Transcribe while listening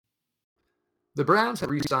The Browns have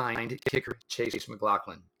re-signed kicker Chase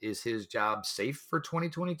McLaughlin. Is his job safe for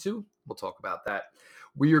 2022? We'll talk about that.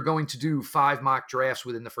 We are going to do 5 mock drafts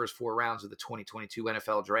within the first 4 rounds of the 2022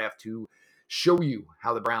 NFL Draft to show you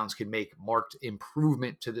how the Browns can make marked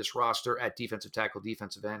improvement to this roster at defensive tackle,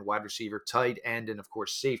 defensive end, wide receiver, tight end, and of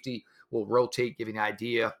course safety. We'll rotate, giving an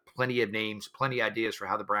idea, plenty of names, plenty of ideas for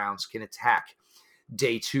how the Browns can attack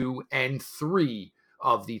day 2 and 3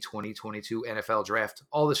 of the 2022 NFL Draft.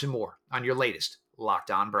 All this and more on your latest Locked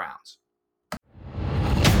On Browns.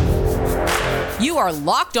 You are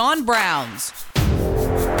Locked On Browns,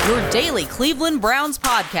 your daily Cleveland Browns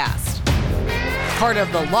podcast. Part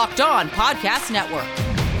of the Locked On Podcast Network,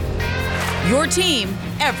 your team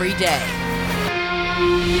every day.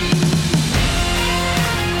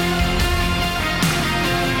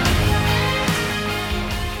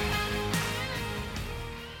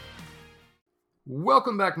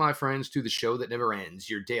 Welcome back, my friends, to the show that never ends,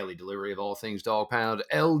 your daily delivery of all things Dog Pound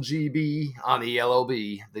LGB on the LOB,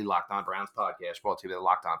 the Locked On Browns podcast, brought to you by the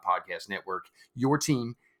Locked On Podcast Network, your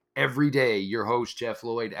team every day. Your host, Jeff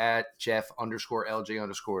Lloyd, at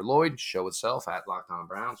Jeff_LJ_Lloyd. Show itself at Locked On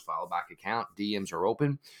Browns. Follow back account. DMs are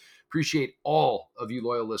open. Appreciate all of you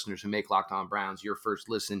loyal listeners who make Locked On Browns your first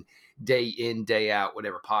listen day in, day out,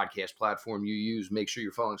 whatever podcast platform you use. Make sure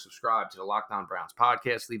you're following, subscribe to the Locked On Browns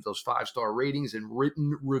podcast. Leave those 5-star ratings and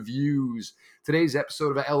written reviews. Today's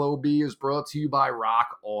episode of LOB is brought to you by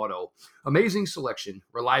Rock Auto. Amazing selection,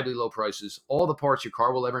 reliably low prices, all the parts your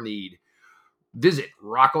car will ever need. Visit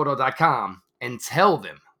rockauto.com and tell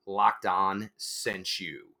them Locked On sent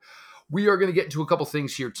you. We are going to get into a couple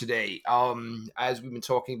things here today. As we've been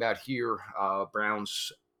talking about here,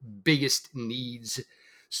 Browns' biggest needs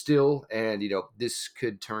still, and this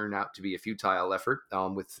could turn out to be a futile effort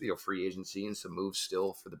with free agency and some moves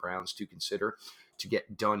still for the Browns to consider to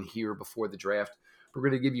get done here before the draft. We're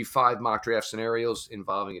going to give you 5 mock draft scenarios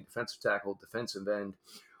involving a defensive tackle, defensive end,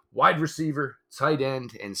 wide receiver, tight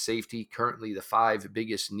end, and safety. Currently, the 5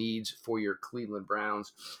 biggest needs for your Cleveland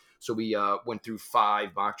Browns. So we went through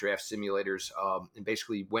 5 mock draft simulators and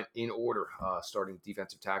basically went in order, starting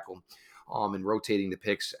defensive tackle and rotating the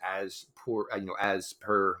picks as per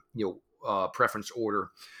preference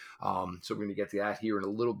order. So we're going to get to that here in a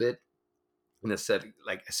little bit. And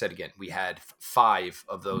like I said again, we had 5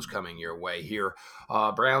 of those coming your way here.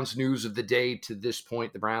 Browns news of the day to this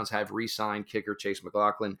point: the Browns have re-signed kicker Chase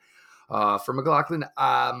McLaughlin. For McLaughlin,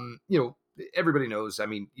 everybody knows. I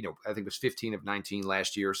think it was 15 of 19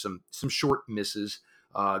 last year. Some short misses,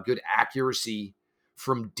 good accuracy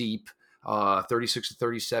from deep, 36 to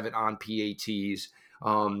 37 on PATs.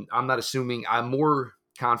 I'm not assuming. I'm more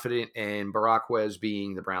confident in Baraquez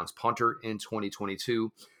being the Browns punter in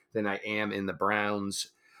 2022 than I am in the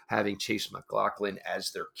Browns having Chase McLaughlin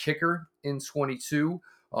as their kicker in 22.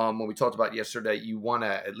 When we talked about yesterday, you want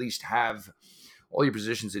to at least have all your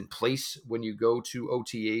positions in place when you go to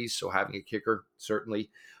OTAs. So having a kicker, certainly.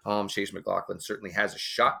 Chase McLaughlin certainly has a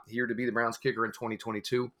shot here to be the Browns kicker in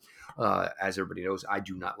 2022. As everybody knows, I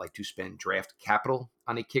do not like to spend draft capital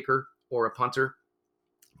on a kicker or a punter,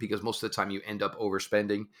 because most of the time you end up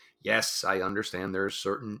overspending. Yes, I understand there's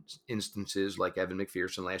certain instances like Evan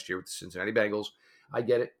McPherson last year with the Cincinnati Bengals. I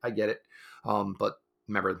get it. But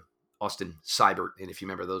remember Austin Seibert, and if you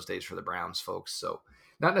remember those days for the Browns, folks. So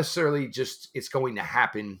not necessarily just it's going to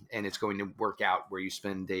happen and it's going to work out where you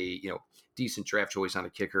spend a decent draft choice on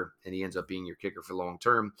a kicker and he ends up being your kicker for long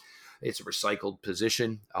term. It's a recycled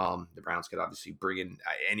position. The Browns could obviously bring in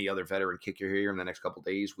any other veteran kicker here in the next couple of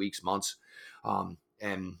days, weeks, months. And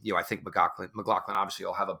I think McLaughlin obviously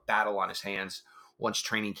will have a battle on his hands once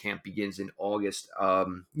training camp begins in August,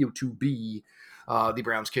 to be the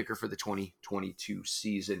Browns kicker for the 2022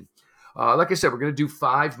 season. Like I said, we're going to do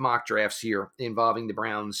 5 mock drafts here involving the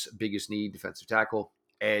Browns' biggest need: defensive tackle,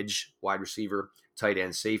 edge, wide receiver, tight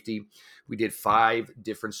end, safety. We did 5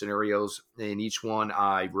 different scenarios. In each one,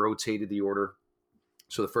 I rotated the order.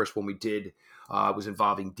 So the first one we did was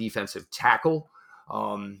involving defensive tackle.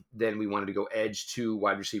 Then we wanted to go edge 2,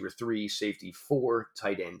 wide receiver 3, safety 4,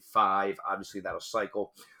 tight end 5. Obviously, that'll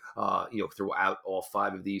cycle throughout all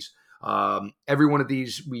 5 of these. Every one of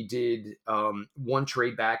these we did one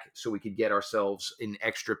trade back so we could get ourselves an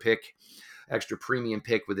extra premium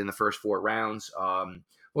pick within the first 4 rounds.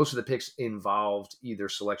 Most of the picks involved either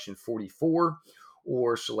selection 44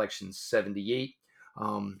 or selection 78.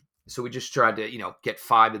 So we just tried to, get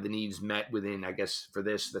 5 of the needs met within, I guess, for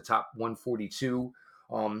this, the top 142.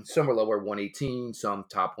 Some were lower, 118, some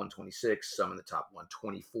top 126, some in the top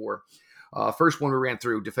 124. First one we ran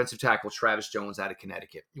through, defensive tackle Travis Jones out of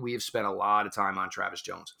Connecticut. We have spent a lot of time on Travis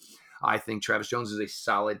Jones. I think Travis Jones is a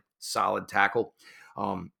solid tackle.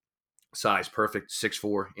 Size perfect,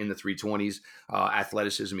 6'4", in the 320s.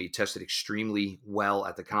 Athleticism, he tested extremely well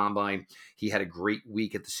at the combine. He had a great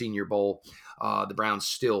week at the Senior Bowl. The Browns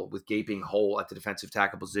still with gaping hole at the defensive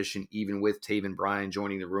tackle position, even with Taven Bryan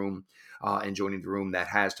joining the room, that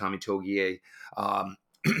has Tommy Togiai.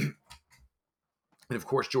 And of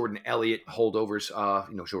course, Jordan Elliott holdovers.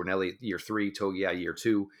 Jordan Elliott year 3, Togiai year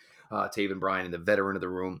 2, Taven Bryan and the veteran of the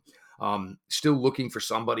room. Still looking for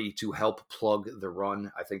somebody to help plug the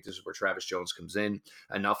run. I think this is where Travis Jones comes in.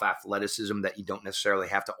 Enough athleticism that you don't necessarily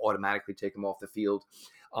have to automatically take him off the field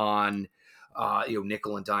on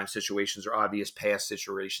nickel and dime situations or obvious pass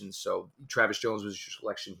situations. So Travis Jones was your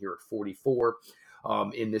selection here at 44.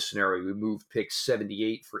 In this scenario, we moved pick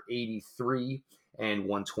 78 for 83 and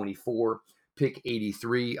 124. Pick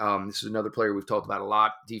 83. This is another player we've talked about a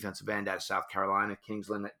lot. Defensive end out of South Carolina,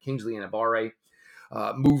 Kingsley Enagbare.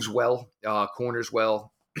 Moves well, corners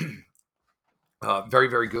well. Very,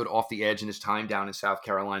 very good off the edge in his time down in South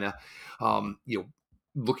Carolina.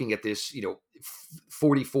 Looking at this,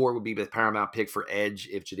 44 would be the paramount pick for edge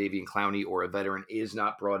if Jadeveon Clowney or a veteran is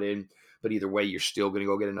not brought in. But either way, you're still going to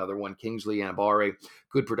go get another one. Kingsley Enagbare,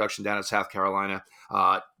 good production down in South Carolina.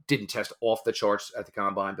 Didn't test off the charts at the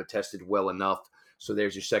combine, but tested well enough. So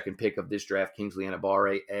there's your second pick of this draft, Kingsley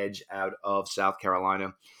Enagbare, edge out of South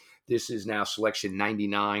Carolina. This is now selection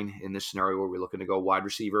 99 in this scenario where we're looking to go wide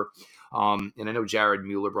receiver. And I know Jared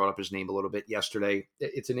Mueller brought up his name a little bit yesterday.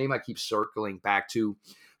 It's a name I keep circling back to,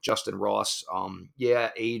 Justin Ross.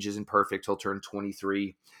 Age isn't perfect. He'll turn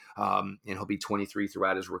 23, and he'll be 23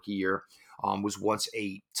 throughout his rookie year. Was once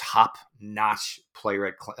a top-notch player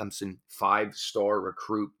at Clemson, 5-star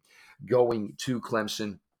recruit going to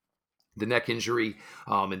Clemson. The neck injury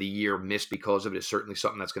and the year missed because of it is certainly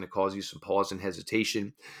something that's going to cause you some pause and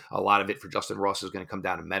hesitation. A lot of it for Justin Ross is going to come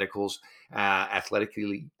down to medicals.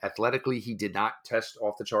 Athletically, he did not test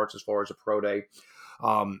off the charts as far as a pro day.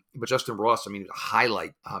 But Justin Ross, a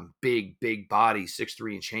highlight, big body,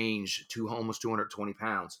 6'3" and change, almost 220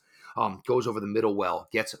 pounds. Goes over the middle well,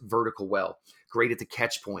 gets vertical well, great at the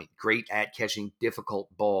catch point, great at catching difficult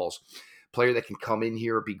balls. Player that can come in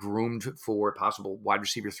here, be groomed for a possible wide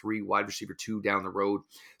receiver 3, wide receiver 2 down the road,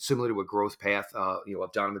 similar to a growth path of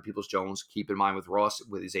Donovan Peoples-Jones. Keep in mind with Ross,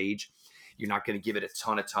 with his age, you're not going to give it a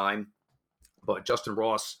ton of time. But Justin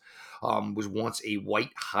Ross was once a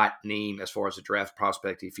white-hot name as far as a draft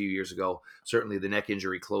prospect a few years ago. Certainly the neck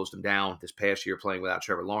injury closed him down. This past year playing without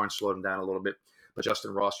Trevor Lawrence slowed him down a little bit. But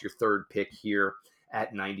Justin Ross, your third pick here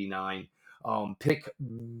at 99. Pick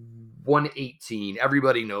 118.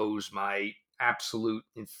 Everybody knows my absolute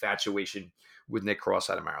infatuation with Nick Cross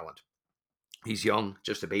out of Maryland. He's young,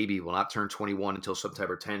 just a baby, will not turn 21 until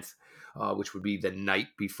September 10th, which would be the night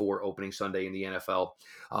before opening Sunday in the NFL.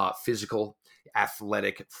 Physical,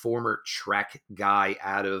 athletic, former track guy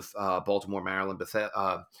out of Baltimore, Maryland,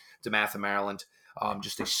 DeMatha, Maryland.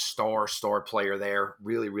 Just a star player there.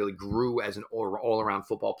 Really grew as an all-around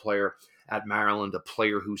football player at Maryland, a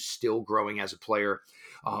player who's still growing as a player.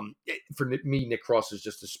 For me, Nick Cross is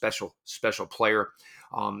just a special player.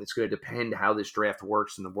 It's going to depend how this draft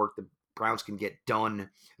works and the work the Browns can get done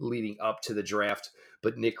leading up to the draft.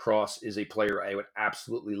 But Nick Cross is a player I would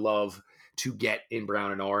absolutely love to get in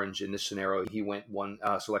brown and orange. In this scenario, he went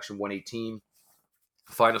selection 118.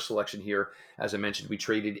 Final selection here, as I mentioned, we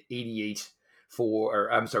traded we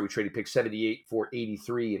traded pick 78 for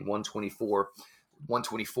 83 and 124.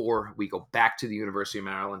 124, we go back to the University of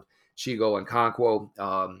Maryland. Chigo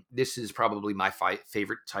Okonkwo. This is probably my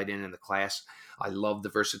favorite tight end in the class. I love the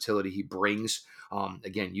versatility he brings.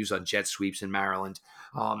 Again, used on jet sweeps in Maryland.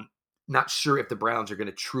 Not sure if the Browns are going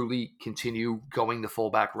to truly continue going the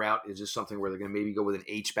fullback route. Is this something where they're going to maybe go with an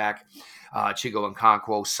H-back? Chigo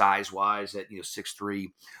Okonkwo, size-wise, at 6'3",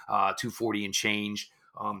 240 and change.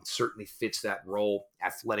 Certainly fits that role.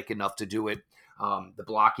 Athletic enough to do it. The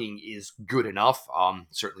blocking is good enough.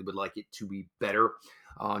 Certainly would like it to be better.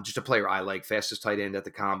 Just a player I like. Fastest tight end at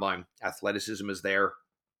the combine. Athleticism is there.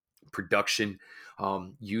 Production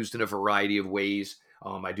used in a variety of ways.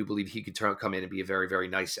 I do believe he could come in and be a very, very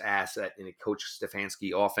nice asset in a Coach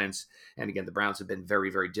Stefanski offense. And again, the Browns have been very,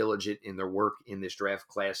 very diligent in their work in this draft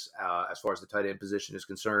class as far as the tight end position is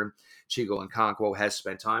concerned. Chigo Okonkwo has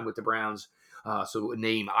spent time with the Browns. So a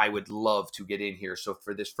name I would love to get in here. So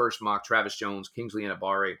for this first mock, Travis Jones, Kingsley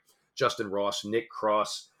Enagbare, Justin Ross, Nick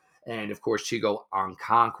Cross, and of course, Chigo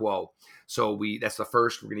Okonkwo. So that's the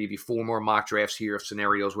first. We're going to give you 4 more mock drafts here of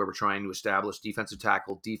scenarios where we're trying to establish defensive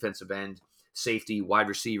tackle, defensive end, safety, wide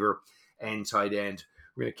receiver, and tight end.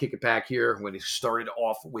 We're going to kick it back here. We're going to start it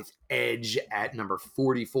off with Edge at number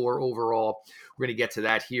 44 overall. We're going to get to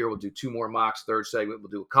that here. We'll do 2 more mocks, third segment.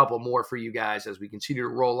 We'll do a couple more for you guys as we continue to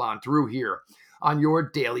roll on through here on your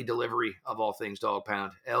daily delivery of all things Dog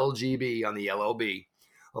Pound. LGB on the LOB.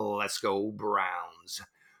 Let's go Browns.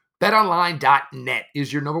 BetOnline.net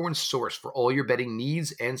is your number one source for all your betting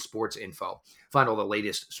needs and sports info. Find all the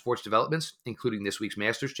latest sports developments, including this week's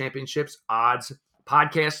Masters Championships, odds,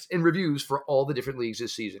 podcasts, and reviews for all the different leagues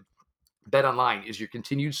this season. BetOnline is your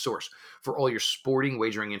continued source for all your sporting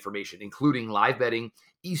wagering information, including live betting,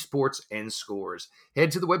 esports, and scores.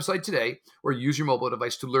 Head to the website today or use your mobile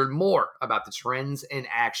device to learn more about the trends and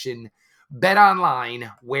action.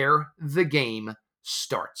 BetOnline, where the game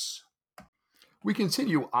starts. We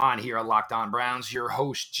continue on here on Locked On Browns. Your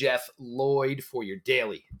host, Jeff Lloyd, for your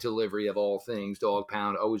daily delivery of all things Dog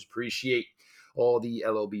Pound. Always appreciate all the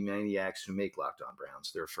LOB maniacs who make Locked On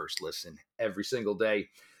Browns their first listen every single day.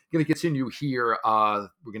 Going to continue here. We're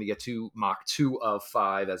going to get to mock 2 of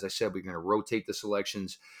 5. As I said, we're going to rotate the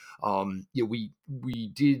selections. We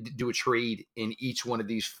did do a trade in each one of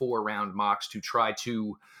these 4-round mocks to try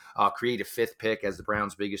to create a 5th pick as the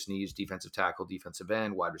Browns' biggest needs: defensive tackle, defensive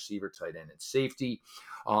end, wide receiver, tight end, and safety.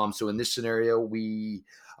 So in this scenario, we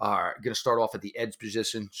are going to start off at the edge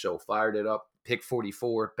position. So fired it up. Pick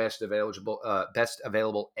 44, best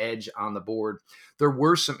available edge on the board. There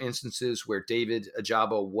were some instances where David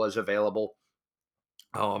Ojabo was available.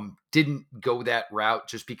 Didn't go that route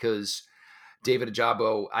just because David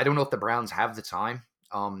Ojabo, I don't know if the Browns have the time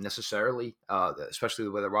necessarily, especially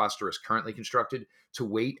the way the roster is currently constructed, to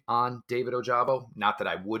wait on David Ojabo. Not that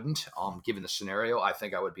I wouldn't, given the scenario. I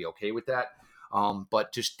think I would be okay with that.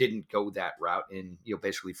 But just didn't go that route in,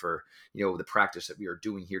 basically for, the practice that we are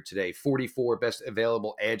doing here today. 44, best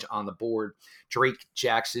available edge on the board. Drake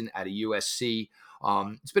Jackson out of USC.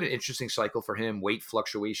 It's been an interesting cycle for him. Weight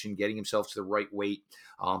fluctuation, getting himself to the right weight.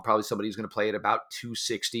 Probably somebody who's going to play at about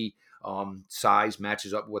 260. Size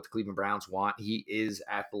matches up with what the Cleveland Browns want. He is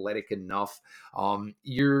athletic enough.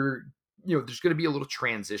 There's going to be a little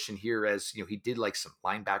transition here as, he did like some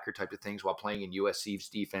linebacker type of things while playing in USC's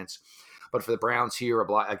defense. But for the Browns here,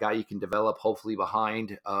 a guy you can develop hopefully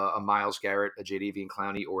behind a Myles Garrett, a Jadeveon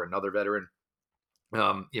Clowney, or another veteran.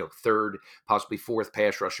 Third, possibly 4th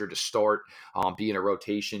pass rusher to start, be in a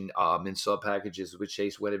rotation in sub packages with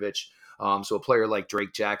Chase Winovich. So a player like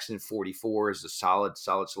Drake Jackson, 44, is a solid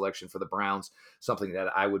selection for the Browns, something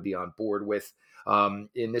that I would be on board with.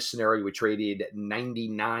 In this scenario, we traded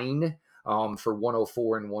 99 for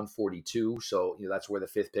 104 and 142. So, that's where the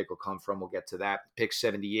 5th pick will come from. We'll get to that. Pick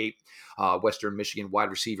 78, Western Michigan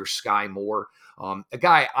wide receiver Sky Moore. A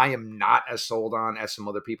guy I am not as sold on as some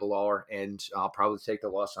other people are, and I'll probably take the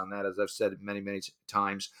loss on that, as I've said many, many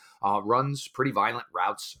times. Runs pretty violent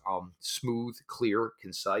routes, smooth, clear,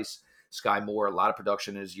 concise. Sky Moore, a lot of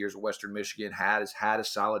production in his years at Western Michigan, has had a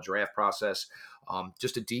solid draft process.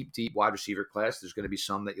 Just a deep wide receiver class. There's going to be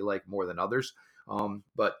some that you like more than others.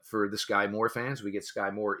 But for the Sky Moore fans, we get Sky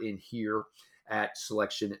Moore in here at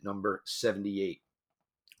selection number 78.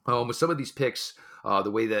 With some of these picks,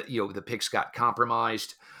 the way that, the picks got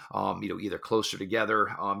compromised, either closer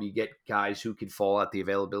together, you get guys who can fall at the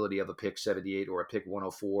availability of a pick 78 or a pick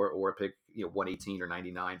 104 or a pick, 118 or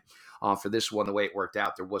 99. For this one, the way it worked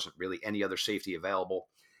out, there wasn't really any other safety available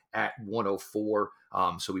at 104.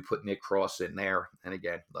 So we put Nick Cross in there. And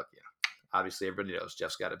again, look, obviously everybody knows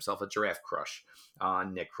Jeff's got himself a draft crush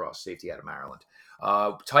on Nick Cross, safety out of Maryland.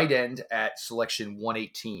 Tight end at selection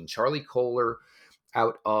 118, Charlie Kolar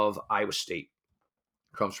out of Iowa State.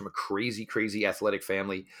 Comes from a crazy athletic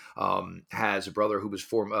family. Has a brother who was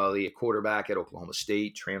formerly a quarterback at Oklahoma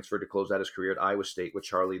State, transferred to close out his career at Iowa State with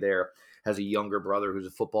Charlie there. Has a younger brother who's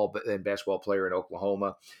a football and basketball player in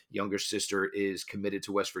Oklahoma. Younger sister is committed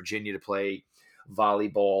to West Virginia to play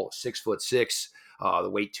volleyball. 6'6", the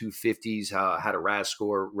weight 250s. Had a RAS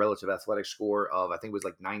score, relative athletic score of, I think it was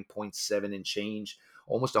like 9.7 and change.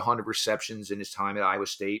 Almost 100 receptions in his time at Iowa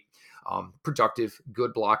State. Productive,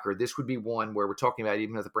 good blocker. This would be one where we're talking about,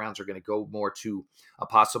 even if the Browns are going to go more to a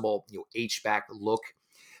possible H-back look.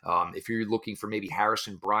 If you're looking for maybe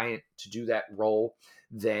Harrison Bryant to do that role,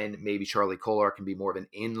 then maybe Charlie Kolar can be more of an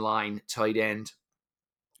inline tight end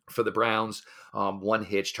for the Browns. One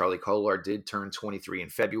hitch, Charlie Kolar did turn 23 in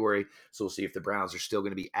February, so we'll see if the Browns are still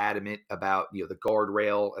going to be adamant about the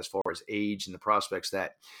guardrail as far as age and the prospects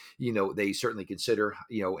that they certainly consider,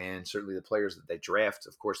 and certainly the players that they draft.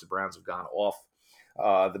 Of course, the Browns have gone off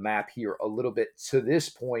the map here a little bit to this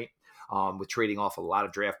point, with trading off a lot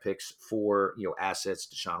of draft picks for assets,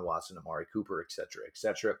 Deshaun Watson, Amari Cooper,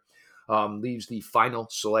 etc. Leaves the final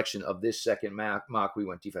selection of this second mock. We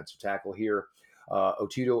went defensive tackle here.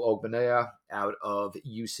 Otito Ogbonnaya out of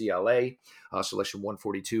UCLA, selection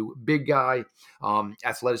 142. Big guy.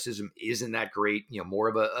 Athleticism isn't that great. More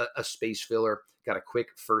of a space filler. Got a quick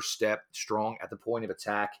first step, strong at the point of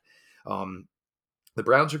attack. The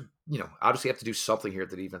Browns are, obviously have to do something here at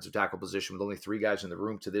the defensive tackle position with only 3 guys in the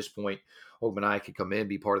room to this point. Ogbonnaya could come in,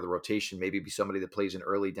 be part of the rotation, maybe be somebody that plays in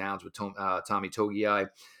early downs with Tommy Togiai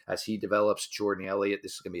as he develops. Jordan Elliott,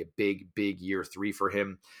 this is going to be a big, big year 3 for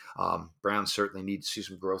him. Browns certainly need to see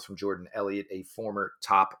some growth from Jordan Elliott, a former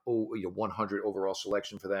top 100 overall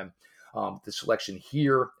selection for them. The selection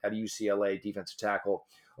here at UCLA, defensive tackle,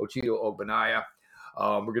 Otito Ogbonnaya.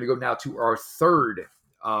 We're going to go now to our third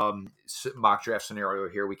mock draft scenario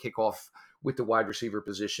here. We kick off with the wide receiver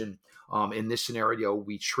position. In this scenario,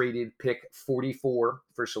 we traded pick 44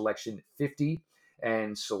 for selection 50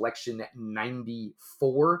 and selection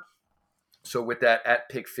 94. So with that, at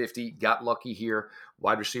pick 50, got lucky here.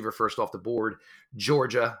 Wide receiver first off the board,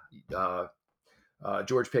 Georgia.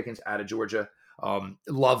 George Pickens out of Georgia.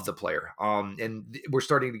 Love the player. And we're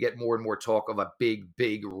starting to get more and more talk of a big,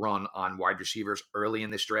 big run on wide receivers early in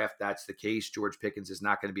this draft. That's the case. George Pickens is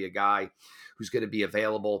not going to be a guy who's going to be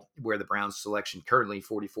available where the Browns selection currently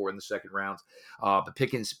 44 in the second round. But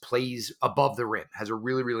Pickens plays above the rim, has a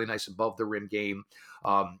really, really nice above the rim game.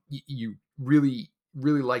 You really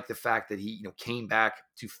like the fact that he came back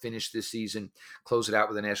to finish this season, close it out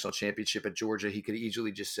with a national championship at Georgia. He could have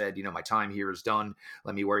easily just said, my time here is done.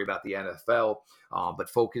 Let me worry about the NFL. But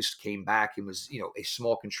focused, came back and was, a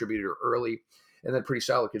small contributor early and then pretty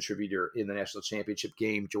solid contributor in the national championship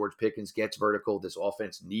game. George Pickens gets vertical. This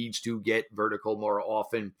offense needs to get vertical more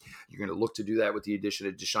often. You're going to look to do that with the addition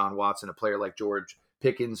of Deshaun Watson, a player like George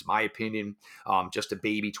Pickens, my opinion, just a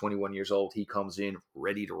baby, 21 years old. He comes in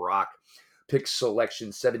ready to rock. Pick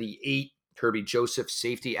selection 78, Kerby Joseph,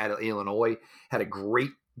 safety out of Illinois. Had a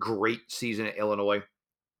great season at Illinois.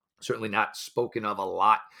 Certainly not spoken of a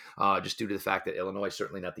lot, just due to the fact that Illinois is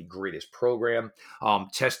certainly not the greatest program.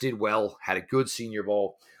 Tested well, had a good Senior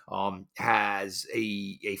Bowl, has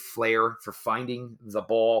a flair for finding the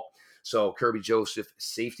ball. So Kerby Joseph,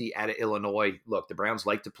 safety out of Illinois. Look, the Browns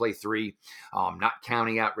like to play 3, not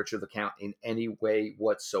counting out Richard LeCounte in any way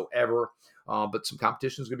whatsoever. But some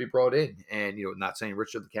competition is going to be brought in. And, not saying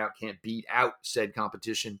Richard LeCounte can't beat out said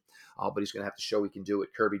competition, but he's going to have to show he can do it.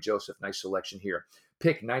 Kerby Joseph, nice selection here.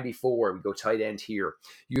 Pick 94, we go tight end here.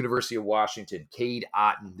 University of Washington, Cade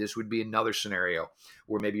Otton. This would be another scenario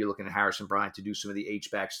where maybe you're looking at Harrison Bryant to do some of the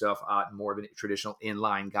H-back stuff. Otton, more of a traditional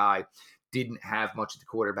inline guy. Didn't have much at the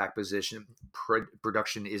quarterback position.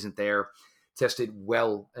 Production isn't there. Tested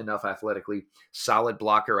well enough athletically. Solid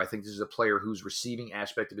blocker. I think this is a player whose receiving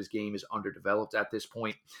aspect of his game is underdeveloped at this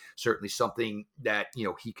point. Certainly something that,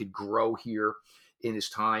 he could grow here in his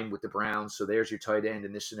time with the Browns. So there's your tight end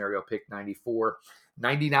in this scenario, pick 94.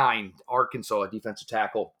 99, Arkansas defensive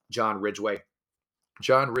tackle, John Ridgeway.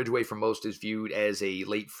 John Ridgeway, for most, is viewed as a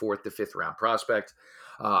late 4th to 5th round prospect.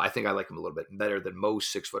 I think I like him a little bit better than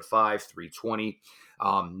most. 6'5", 320.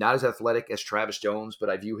 Not as athletic as Travis Jones, but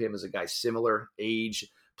I view him as a guy similar age,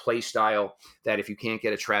 play style, that if you can't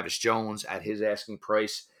get a Travis Jones at his asking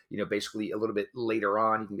price, basically a little bit later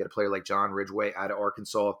on, you can get a player like John Ridgeway out of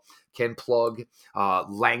Arkansas. Can plug,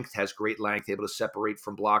 length, has great length, able to separate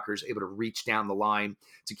from blockers, able to reach down the line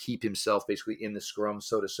to keep himself basically in the scrum,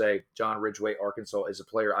 so to say. John Ridgeway, Arkansas, is a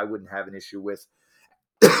player I wouldn't have an issue with.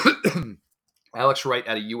 Alex Wright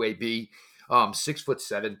out of UAB,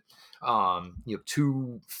 6'7",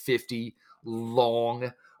 250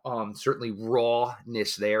 long, certainly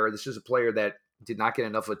rawness there. This is a player that did not get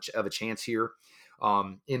enough of a chance here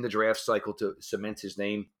in the draft cycle to cement his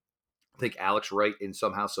name. I think Alex Wright, in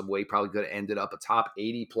somehow, some way, probably could have ended up a top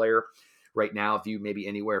 80 player right now, viewed maybe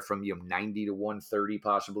anywhere from 90 to 130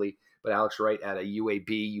 possibly. But Alex Wright at a UAB,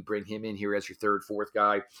 you bring him in here as your 3rd, 4th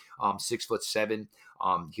guy, 6'7".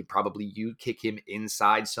 You could probably kick him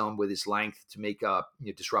inside some with his length to make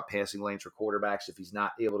disrupt passing lanes for quarterbacks if he's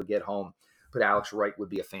not able to get home. But Alex Wright would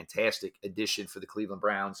be a fantastic addition for the Cleveland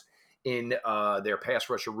Browns in their pass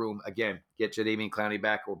rusher room. Again, get Jadeveon Clowney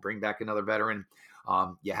back or bring back another veteran.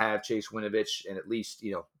 You have Chase Winovich, and at least,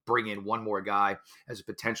 bring in one more guy as a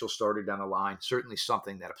potential starter down the line. Certainly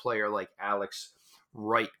something that a player like Alex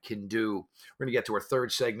Wright can do. We're going to get to our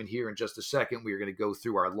 3rd segment here in just a second. We are going to go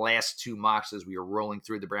through our last 2 mocks as we are rolling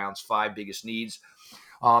through the Browns' 5 biggest needs.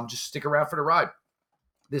 Just stick around for the ride.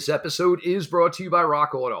 This episode is brought to you by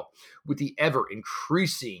Rock Auto. With the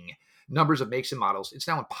ever-increasing numbers of makes and models, it's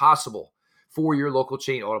now impossible for your local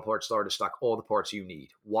chain auto parts store to stock all the parts you need.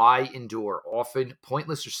 Why endure often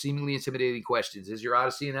pointless or seemingly intimidating questions? Is your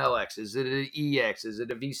Odyssey an LX? Is it an EX? Is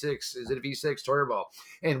it a V6? Is it a V6 turbo?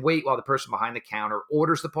 And wait while the person behind the counter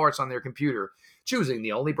orders the parts on their computer, choosing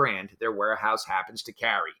the only brand their warehouse happens to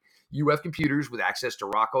carry. You have computers with access to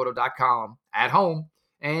rockauto.com at home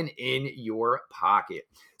and in your pocket.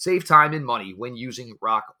 Save time and money when using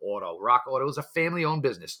Rock Auto. Rock Auto is a family-owned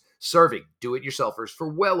business serving do-it-yourselfers for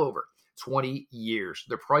well over 20 years.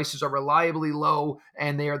 Their prices are reliably low,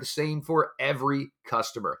 and they are the same for every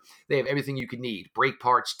customer. They have everything you could need: brake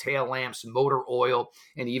parts, tail lamps, motor oil,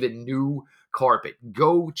 and even new carpet.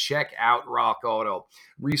 Go check out Rock Auto.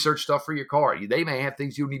 Research stuff for your car. They may have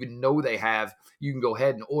things you don't even know they have. You can go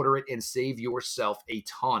ahead and order it and save yourself a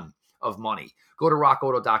ton of money. Go to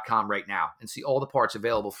rockauto.com right now and see all the parts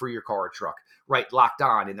available for your car or truck. Right, Locked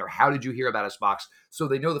On in their How Did You Hear About Us box, so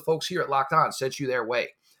they know the folks here at Locked On sent you their way.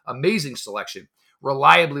 Amazing selection,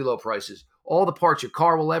 reliably low prices, all the parts your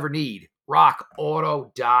car will ever need.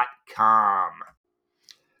 rockauto.com.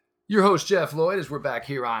 Your host, Jeff Lloyd, as we're back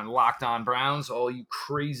here on Locked On Browns. All you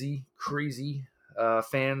crazy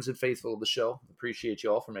fans and faithful of the show, appreciate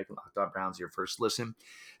you all for making Locked On Browns your first listen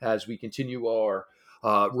as we continue our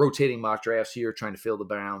rotating mock drafts here, trying to fill the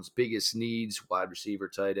Browns' biggest needs: wide receiver,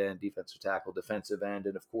 tight end, defensive tackle, defensive end,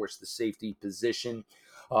 and of course the safety position.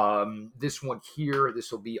 This one here, this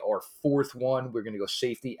will be our fourth one. We're going to go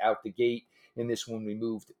safety out the gate. In this one, we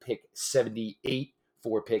moved pick 78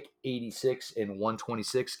 for pick 86 and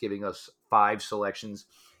 126, giving us 5 selections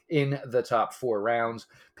in the top 4 rounds.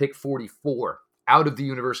 Pick 44 out of the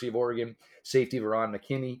University of Oregon, safety Verron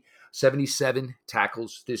McKinney, 77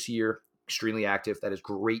 tackles this year. Extremely active. That is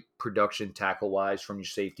great production tackle-wise from your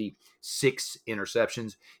safety. 6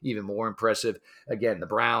 interceptions, even more impressive. Again, the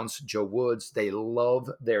Browns, Joe Woods, they love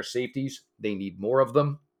their safeties. They need more of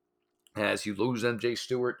them. As you lose MJ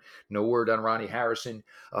Stewart, no word on Ronnie Harrison.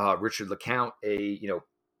 Richard LeCounte,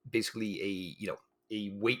 basically a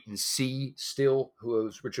wait and see still,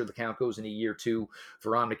 who's Richard LeCounte goes in a year 2.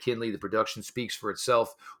 Verron McKinley, the production speaks for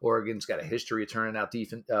itself. Oregon's got a history of turning out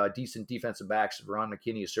decent defensive backs. Verron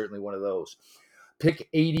McKinney is certainly one of those. Pick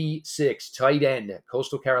 86, tight end,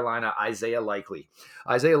 Coastal Carolina, Isaiah Likely.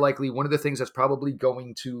 Isaiah Likely, one of the things that's probably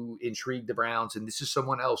going to intrigue the Browns, and this is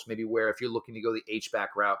someone else maybe where if you're looking to go the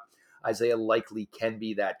H-back route, Isaiah Likely can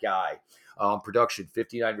be that guy. Production,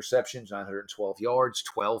 59 receptions, 912 yards,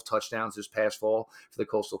 12 touchdowns this past fall for the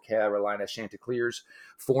Coastal Carolina Chanticleers.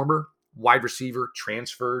 Former wide receiver,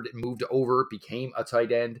 transferred, moved over, became a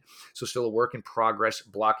tight end. So still a work in progress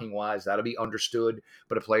blocking-wise. That'll be understood.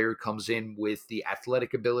 But a player who comes in with the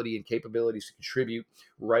athletic ability and capabilities to contribute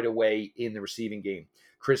right away in the receiving game.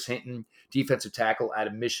 Chris Hinton, defensive tackle out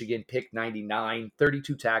of Michigan, pick 99,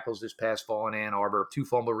 32 tackles this past fall in Ann Arbor, 2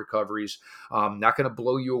 fumble recoveries. Not going to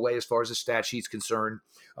blow you away as far as the stat sheet's concerned.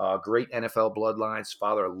 Great NFL bloodlines.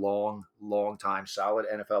 Father, a long time, solid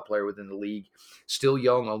NFL player within the league. Still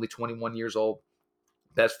young, only 21 years old.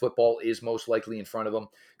 Best football is most likely in front of him.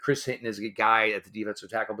 Chris Hinton is a guy at the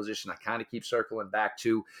defensive tackle position I kind of keep circling back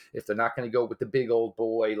to. If they're not going to go with the big old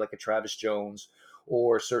boy like a Travis Jones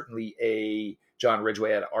or certainly a John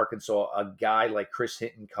Ridgeway out of Arkansas, a guy like Chris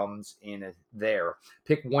Hinton comes in there.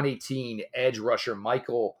 Pick 118, edge rusher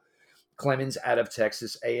Michael Clemens out of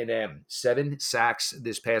Texas A&M. 7 sacks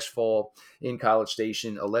this past fall in College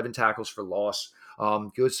Station, 11 tackles for loss.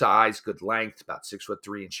 Good size, good length, about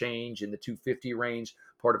 6'3" and change in the 250 range.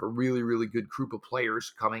 Part of a really good group of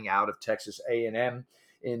players coming out of Texas A&M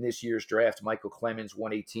in this year's draft. Michael Clemens,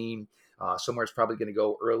 118. Somewhere it's probably going to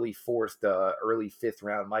go early 4th, early 5th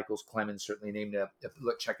round. Michael's Clemens, certainly a name to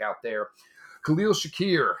check out there. Khalil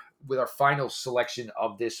Shakir with our final selection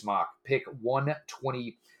of this mock. Pick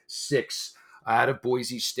 126 out of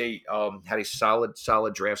Boise State. Had a solid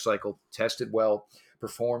draft cycle, tested well,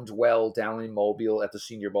 performed well down in Mobile at the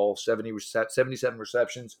Senior Bowl. 77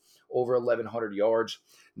 receptions, over 1,100 yards,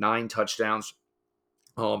 9 touchdowns.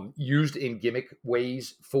 Used in gimmick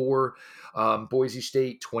ways for Boise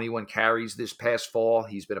State, 21 carries this past fall.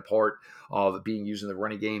 He's been a part of being used in the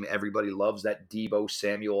running game. Everybody loves that Deebo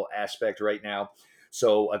Samuel aspect right now.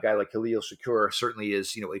 So a guy like Khalil Shakir certainly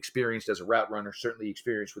is, experienced as a route runner, certainly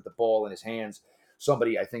experienced with the ball in his hands.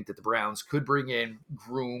 Somebody I think that the Browns could bring in,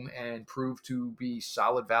 groom, and prove to be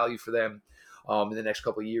solid value for them in the next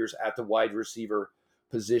couple of years at the wide receiver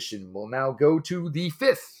position. We'll now go to the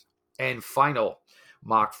 5th and final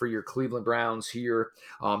mock for your Cleveland Browns here.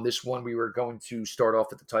 This one we were going to start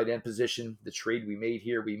off at the tight end position. The trade we made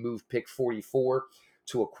here, we moved pick 44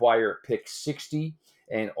 to acquire pick 60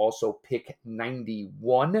 and also pick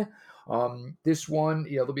 91. This one,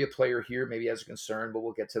 there'll be a player here, maybe as a concern, but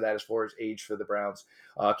we'll get to that as far as age for the Browns.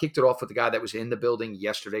 Kicked it off with the guy that was in the building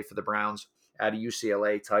yesterday for the Browns out of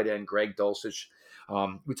UCLA, tight end Greg Dulcich.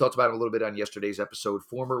 We talked about him a little bit on yesterday's episode.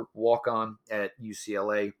 Former walk-on at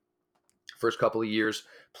UCLA. First couple of years,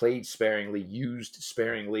 played sparingly, used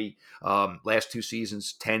sparingly. Last 2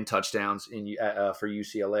 seasons, 10 touchdowns for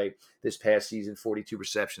UCLA. This past season, 42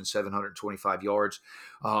 receptions, 725 yards.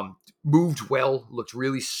 Moved well, looked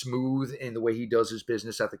really smooth in the way he does his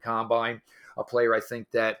business at the combine. A player I think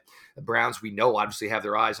that the Browns, we know, obviously have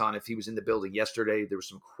their eyes on. If he was in the building yesterday, there were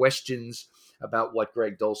some questions about what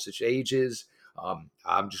Greg Dulcich's age is.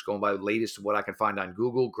 I'm just going by the latest of what I can find on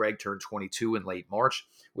Google. Greg turned 22 in late March,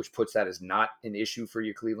 which puts that as not an issue for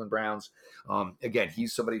your Cleveland Browns. Again,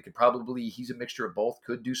 he's somebody who could probably, he's a mixture of both,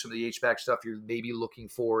 could do some of the H-back stuff you're maybe looking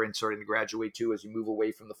for and starting to graduate to as you move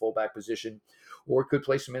away from the fullback position, or could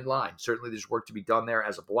place him in line. Certainly there's work to be done there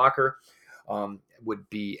as a blocker. Would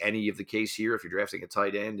be any of the case here if you're drafting a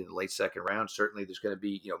tight end in the late second round. Certainly there's going to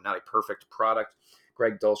be, not a perfect product.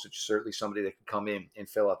 Greg Dulcich is certainly somebody that can come in and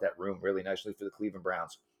fill out that room really nicely for the Cleveland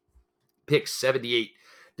Browns. Pick 78,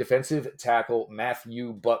 defensive tackle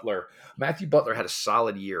Matthew Butler. Matthew Butler had a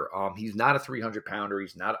solid year. He's not a 300-pounder.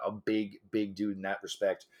 He's not a big dude in that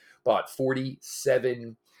respect, but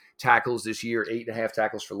 47 tackles this year, 8.5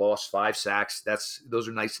 tackles for loss, 5 sacks. Those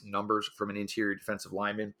are nice numbers from an interior defensive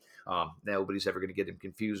lineman. Nobody's ever going to get him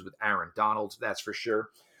confused with Aaron Donald, that's for sure.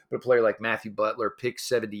 But a player like Matthew Butler, pick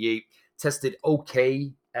 78, tested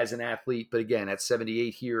okay as an athlete, but again, at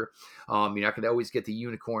 78 here, you're not going to always get the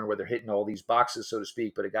unicorn where they're hitting all these boxes, so to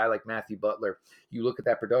speak. But a guy like Matthew Butler, you look at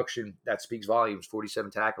that production, that speaks volumes.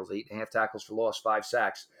 47 tackles, 8.5 tackles for loss, 5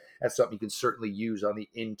 sacks. That's something you can certainly use on the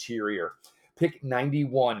interior. Pick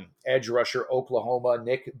 91, edge rusher, Oklahoma,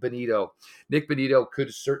 Nick Bonitto. Nick Bonitto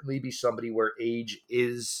could certainly be somebody where age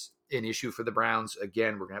is an issue for the Browns.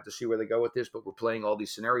 Again, we're going to have to see where they go with this, but we're playing all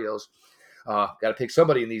these scenarios. Got to pick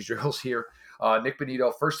somebody in these drills here. Nick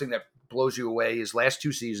Bonitto, first thing that blows you away is last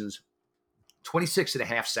 2 seasons,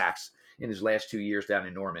 26.5 sacks in his last 2 years down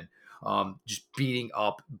in Norman. Just beating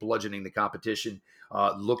up, bludgeoning the competition.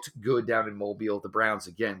 Looked good down in Mobile. The Browns,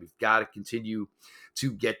 again, we've got to continue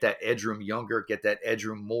to get that edge room younger, get that edge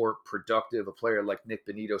room more productive. A player like Nick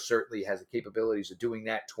Bonitto certainly has the capabilities of doing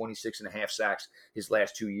that. 26.5 sacks his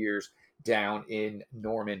last 2 years down in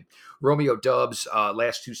Norman. Romeo Doubs,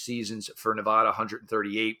 last 2 seasons for Nevada,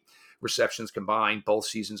 138 receptions combined, both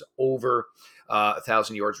seasons over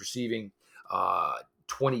 1,000 yards receiving,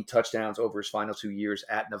 20 touchdowns over his final 2 years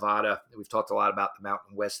at Nevada. We've talked a lot about the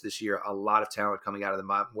Mountain West this year. A lot of talent coming out of the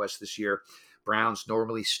Mountain West this year. Browns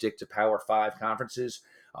normally stick to Power 5 conferences.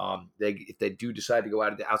 If they do decide to go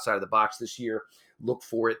outside of the box this year, look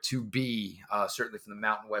for it to be certainly from the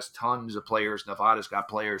Mountain West. Tons of players. Nevada's got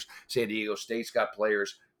players. San Diego State's got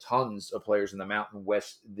players. Tons of players in the Mountain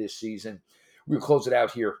West this season. We'll close it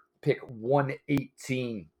out here. Pick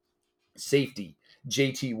 118, safety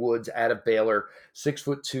JT Woods out of Baylor,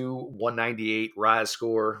 6'2", 198 RAS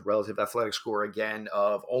score, relative athletic score again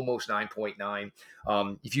of almost 9.9.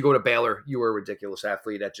 If you go to Baylor, you are a ridiculous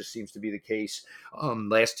athlete. That just seems to be the case.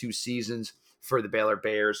 Last 2 seasons for the Baylor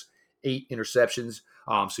Bears, 8 interceptions.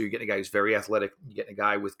 So you're getting a guy who's very athletic. You're getting a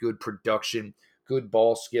guy with good production, good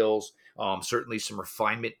ball skills, certainly some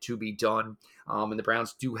refinement to be done. And the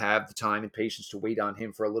Browns do have the time and patience to wait on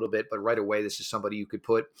him for a little bit. But right away, this is somebody you could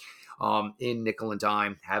put in nickel and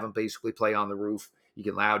dime, have him basically play on the roof. You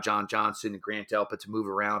can allow John Johnson and Grant Delpit to move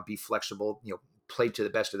around, be flexible, play to the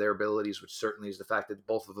best of their abilities, which certainly is the fact that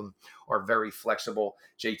both of them are very flexible.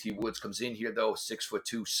 JT Woods comes in here, though,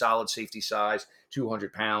 6'2", solid safety size,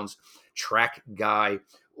 200 pounds, track guy,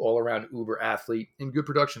 all-around uber athlete, and good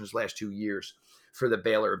production his last 2 years for the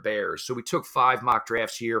Baylor Bears. So we took 5 mock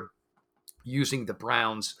drafts here using the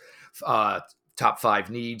Browns' top 5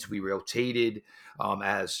 needs. We rotated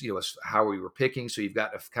as how we were picking. So you've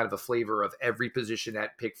got kind of a flavor of every position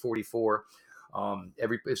at pick 44,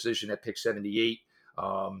 every position at pick 78,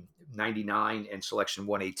 99, and selection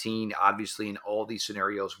 118. Obviously, in all these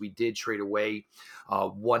scenarios, we did trade away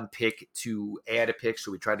 1 pick to add a pick.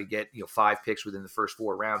 So we tried to get 5 picks within the first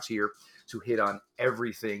 4 rounds here to hit on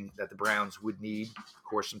everything that the Browns would need. Of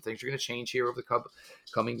course, some things are going to change here over the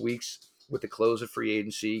coming weeks with the close of free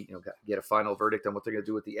agency. Get a final verdict on what they're going to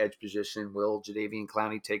do with the edge position. Will Jadeveon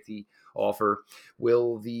Clowney take the offer?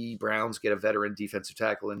 Will the Browns get a veteran defensive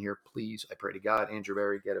tackle in here? Please, I pray to God, Andrew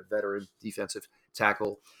Berry, get a veteran defensive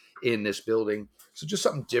tackle in this building. So just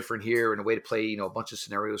something different here and a way to play, a bunch of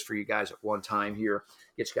scenarios for you guys at one time here.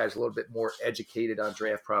 Get you guys a little bit more educated on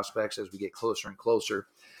draft prospects as we get closer and closer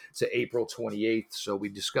to April 28th. So we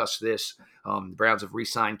discussed this. The Browns have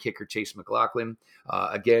re-signed kicker Chase McLaughlin.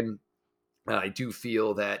 Again, I do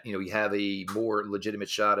feel that, you have a more legitimate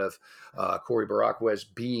shot of Corey Baraquez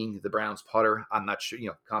being the Browns punter. I'm not sure,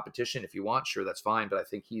 competition if you want, sure, that's fine. But I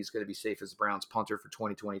think he's going to be safe as the Browns punter for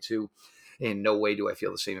 2022. In no way do I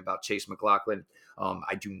feel the same about Chase McLaughlin.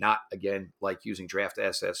 I do not, again, like using draft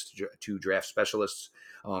assets to draft specialists.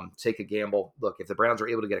 Take a gamble. Look, if the Browns are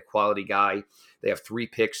able to get a quality guy, they have 3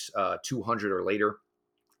 picks, 200 or later.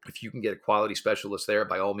 If you can get a quality specialist there,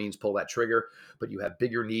 by all means, pull that trigger. But you have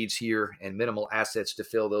bigger needs here and minimal assets to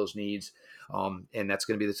fill those needs. And that's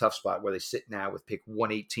going to be the tough spot where they sit now with pick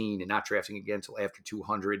 118 and not drafting again until after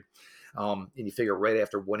 200. And you figure right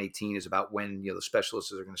after 118 is about when the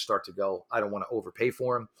specialists are going to start to go. I don't want to overpay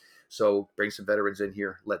for them. So bring some veterans in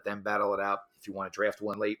here. Let them battle it out. If you want to draft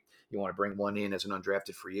one late, you want to bring one in as an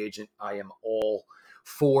undrafted free agent, I am all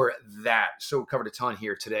for that. So we covered a ton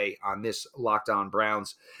here today on this Locked On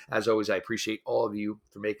Browns. As always, I appreciate all of you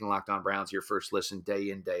for making Locked On Browns your first listen day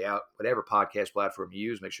in, day out. Whatever podcast platform you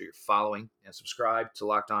use, make sure you're following and subscribe to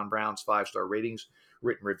Locked On Browns. 5-star ratings,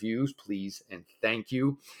 written reviews, please and thank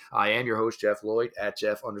you. I am your host, Jeff Lloyd, at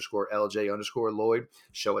Jeff_LJ_Lloyd.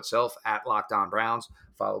 Show itself at Locked On Browns.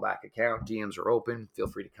 Follow back account. DMs are open. Feel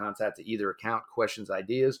free to contact either account. Questions,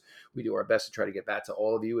 ideas. We do our best to try to get back to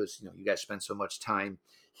all of you, as you guys spend so much time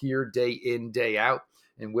here day in, day out.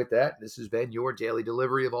 And with that, this has been your daily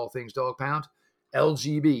delivery of all things Dog Pound.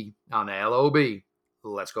 LGB on the LOB.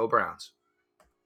 Let's go Browns.